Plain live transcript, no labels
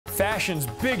Fashion's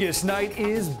biggest night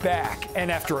is back,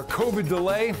 and after a COVID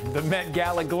delay, the Met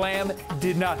Gala glam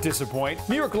did not disappoint.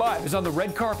 New York Live is on the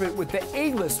red carpet with the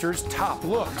A-listers' top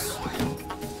looks.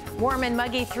 Warm and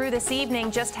muggy through this evening.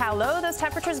 Just how low those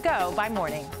temperatures go by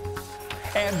morning.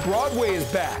 And Broadway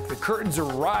is back. The curtains are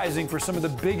rising for some of the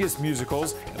biggest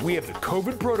musicals, and we have the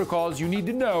COVID protocols you need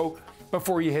to know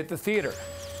before you hit the theater.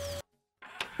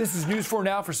 This is News 4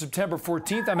 Now for September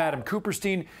 14th. I'm Adam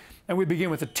Cooperstein, and we begin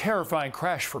with a terrifying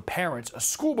crash for parents. A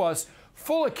school bus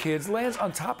full of kids lands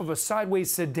on top of a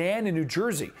sideways sedan in New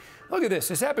Jersey. Look at this.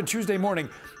 This happened Tuesday morning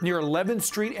near 11th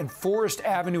Street and Forest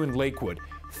Avenue in Lakewood.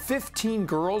 15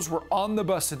 girls were on the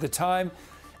bus at the time,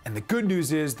 and the good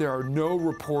news is there are no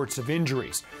reports of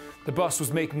injuries. The bus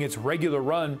was making its regular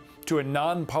run to a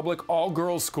non-public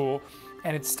all-girls school,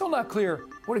 and it's still not clear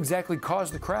what exactly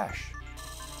caused the crash.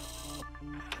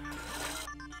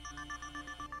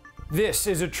 This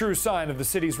is a true sign of the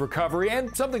city's recovery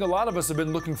and something a lot of us have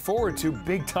been looking forward to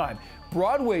big time.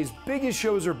 Broadway's biggest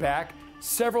shows are back,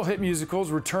 several hit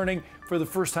musicals returning for the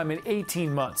first time in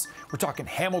 18 months. We're talking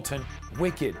Hamilton,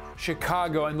 Wicked,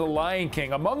 Chicago, and The Lion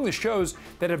King among the shows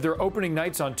that have their opening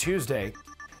nights on Tuesday.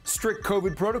 Strict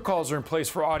COVID protocols are in place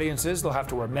for audiences. They'll have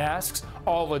to wear masks.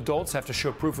 All adults have to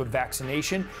show proof of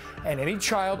vaccination. And any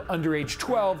child under age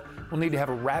 12 will need to have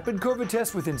a rapid COVID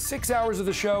test within 6 hours of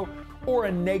the show or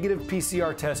a negative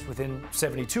PCR test within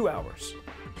 72 hours.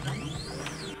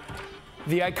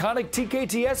 The iconic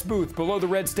TKTS booth below the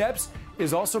Red Steps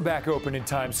is also back open in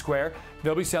Times Square.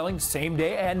 They'll be selling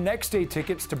same-day and next-day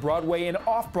tickets to Broadway and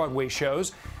off-Broadway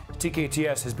shows.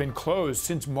 TKTS has been closed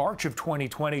since March of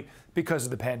 2020 because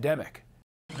of the pandemic.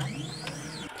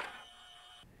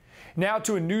 Now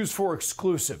to a News 4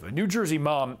 exclusive. A New Jersey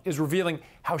mom is revealing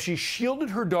how she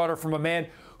shielded her daughter from a man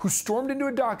who stormed into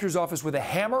a doctor's office with a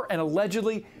hammer and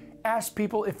allegedly asked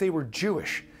people if they were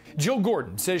Jewish. Jill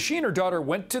Gordon says she and her daughter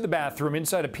went to the bathroom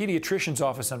inside a pediatrician's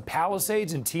office on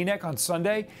Palisades and Teaneck on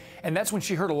Sunday, and that's when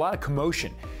she heard a lot of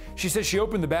commotion. She says she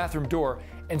opened the bathroom door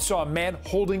and saw a man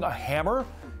holding a hammer.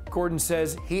 Gordon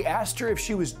says he asked her if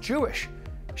she was Jewish.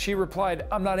 She replied,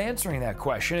 "I'm not answering that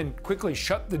question," and quickly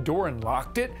shut the door and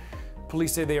locked it.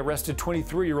 Police say they arrested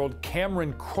 23-year-old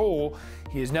Cameron Cole.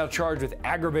 He is now charged with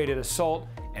aggravated assault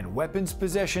and weapons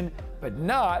possession, but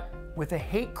not with a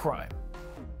hate crime.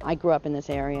 I grew up in this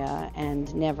area,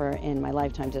 and never in my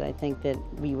lifetime did I think that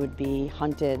we would be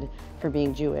hunted for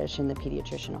being Jewish in the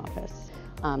pediatrician office.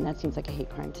 That seems like a hate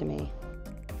crime to me.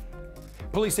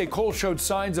 Police say Cole showed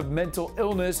signs of mental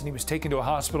illness, and he was taken to a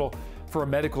hospital for a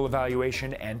medical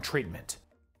evaluation and treatment.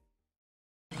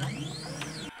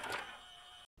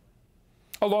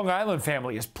 A Long Island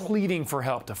family is pleading for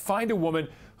help to find a woman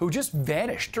who just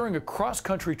vanished during a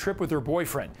cross-country trip with her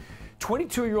boyfriend.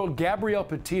 22-year-old Gabrielle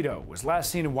Petito was last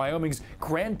seen in Wyoming's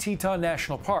Grand Teton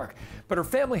National Park, but her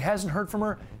family hasn't heard from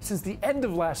her since the end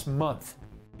of last month.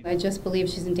 I just believe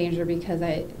she's in danger because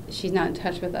she's not in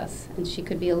touch with us, and she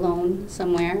could be alone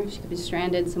somewhere. She could be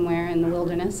stranded somewhere in the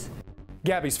wilderness.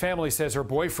 Gabby's family says her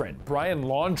boyfriend, Brian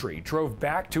Laundrie, drove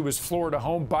back to his Florida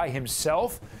home by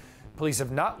himself. Police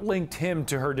have not linked him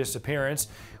to her disappearance.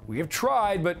 We have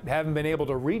tried, but haven't been able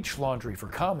to reach Laundrie for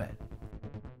comment.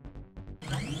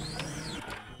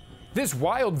 This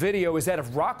wild video is out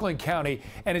of Rockland County,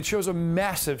 and it shows a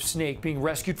massive snake being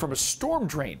rescued from a storm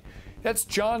drain. That's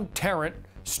John Tarrant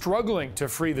struggling to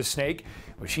free the snake,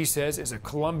 which he says is a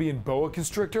Colombian boa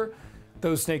constrictor.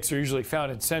 Those snakes are usually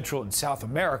found in Central and South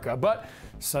America, but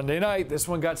Sunday night, this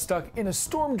one got stuck in a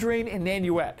storm drain in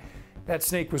Nanuet. That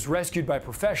snake was rescued by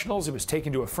professionals. It was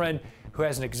taken to a friend who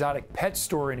has an exotic pet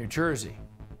store in New Jersey.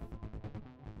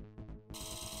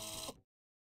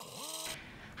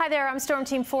 Hi there, I'm Storm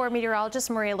Team 4 meteorologist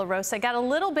Maria LaRosa. Got a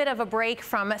little bit of a break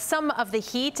from some of the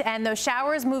heat, and those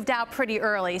showers moved out pretty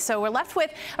early. So we're left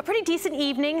with a pretty decent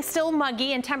evening, still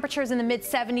muggy, and temperatures in the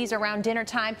mid-70s around dinner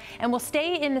time, and we'll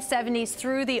stay in the 70s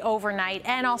through the overnight,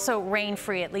 and also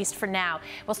rain-free, at least for now.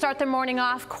 We'll start the morning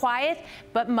off quiet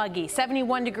but muggy.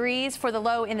 71 degrees for the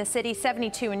low in the city,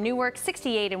 72 in Newark,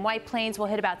 68 in White Plains. We'll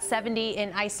hit about 70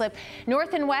 in Islip.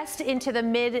 North and west into the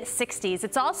mid-60s.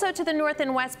 It's also to the north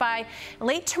and west by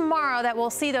late tomorrow that we'll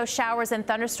see those showers and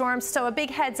thunderstorms. So a big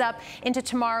heads up into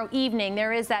tomorrow evening.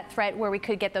 There is that threat where we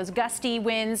could get those gusty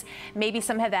winds, maybe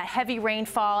some of that heavy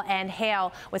rainfall and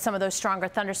hail with some of those stronger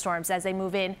thunderstorms as they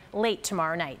move in late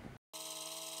tomorrow night.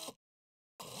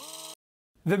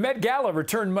 The Met Gala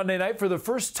returned Monday night for the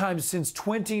first time since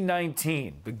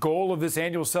 2019. The goal of this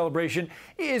annual celebration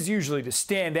is usually to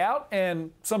stand out,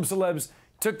 and some celebs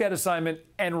took that assignment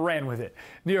and ran with it.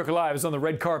 New York Live is on the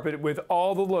red carpet with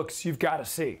all the looks you've got to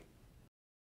see.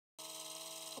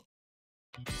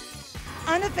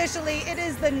 Unofficially, it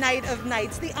is the night of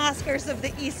nights, the Oscars of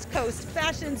the East Coast,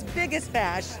 fashion's biggest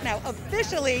bash. Now,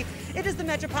 officially, it is the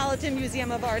Metropolitan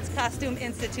Museum of Art's Costume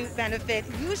Institute benefit,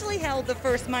 usually held the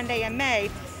first Monday in May.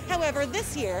 However,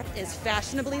 this year is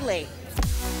fashionably late.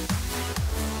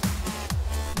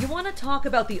 You want to talk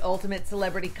about the ultimate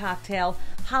celebrity cocktail?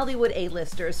 Hollywood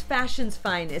A-listers, fashion's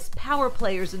finest, power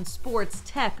players in sports,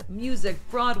 tech, music,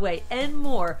 Broadway, and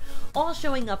more, all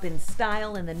showing up in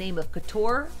style in the name of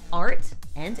couture, art,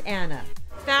 and Anna.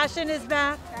 Fashion is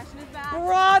back. Fashion is back.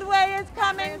 Broadway is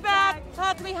coming back.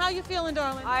 Talk to me, how you feeling,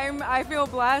 darling? I feel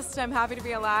blessed. I'm happy to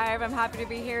be alive. I'm happy to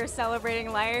be here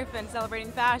celebrating life and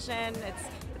celebrating fashion.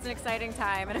 It's an exciting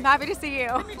time, and I'm happy to see you.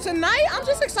 Tonight, I'm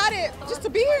just excited just to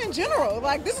be here in general.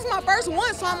 Like, this is my first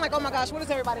one, so I'm like, oh my gosh, what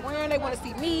is everybody wearing? They want to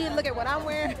see me, look at what I'm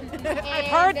wearing. I've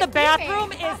heard the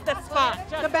bathroom is the spot.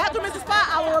 The bathroom is the spot,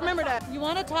 I will remember that. You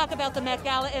want to talk about the Met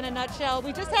Gala in a nutshell?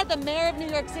 We just had the mayor of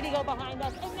New York City go behind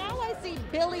us, and now I see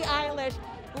Billie Eilish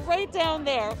right down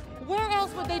there. Where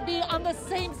else would they be on the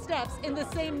same steps in the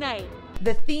same night?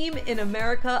 The theme in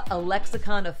America, a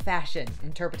lexicon of fashion.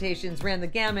 Interpretations ran the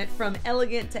gamut from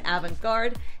elegant to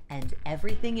avant-garde and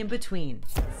everything in between.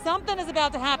 Something is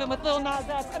about to happen with Lil Nas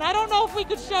X, and I don't know if we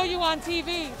could show you on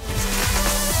TV.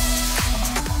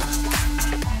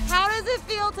 How does it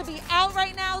feel to be out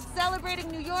right now celebrating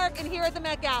New York and here at the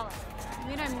Met Gala? I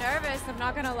mean, I'm nervous, I'm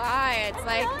not gonna lie. It's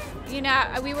like, you know,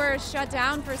 we were shut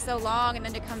down for so long, and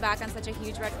then to come back on such a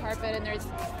huge red carpet, and it's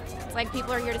like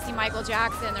people are here to see Michael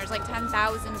Jackson. There's like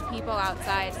 10,000 people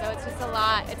outside, so it's just a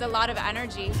lot. It's a lot of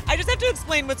energy. I just have to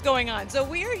explain what's going on. So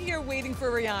we are here waiting for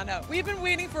Rihanna. We've been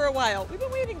waiting for a while. We've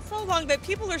been waiting so long that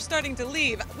people are starting to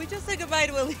leave. We just said goodbye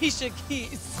to Alicia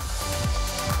Keys.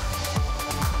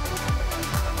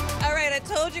 All right, I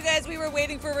told you guys we were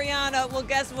waiting for Rihanna. Well,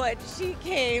 guess what? She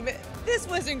came. This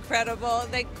was incredible.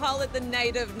 They call it the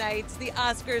night of nights, the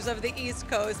Oscars of the East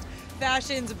Coast,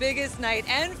 fashion's biggest night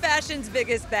and fashion's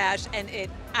biggest bash, and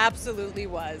it absolutely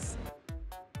was.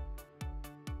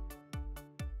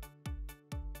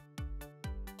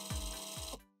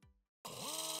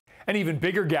 An even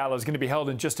bigger gala is going to be held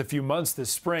in just a few months this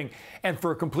spring. And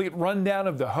for a complete rundown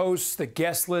of the hosts, the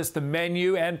guest list, the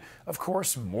menu, and, of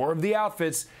course, more of the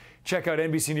outfits, check out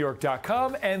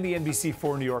NBCNewYork.com and the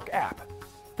NBC4 New York app.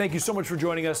 Thank you so much for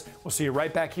joining us. We'll see you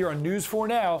right back here on News 4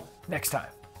 Now next time.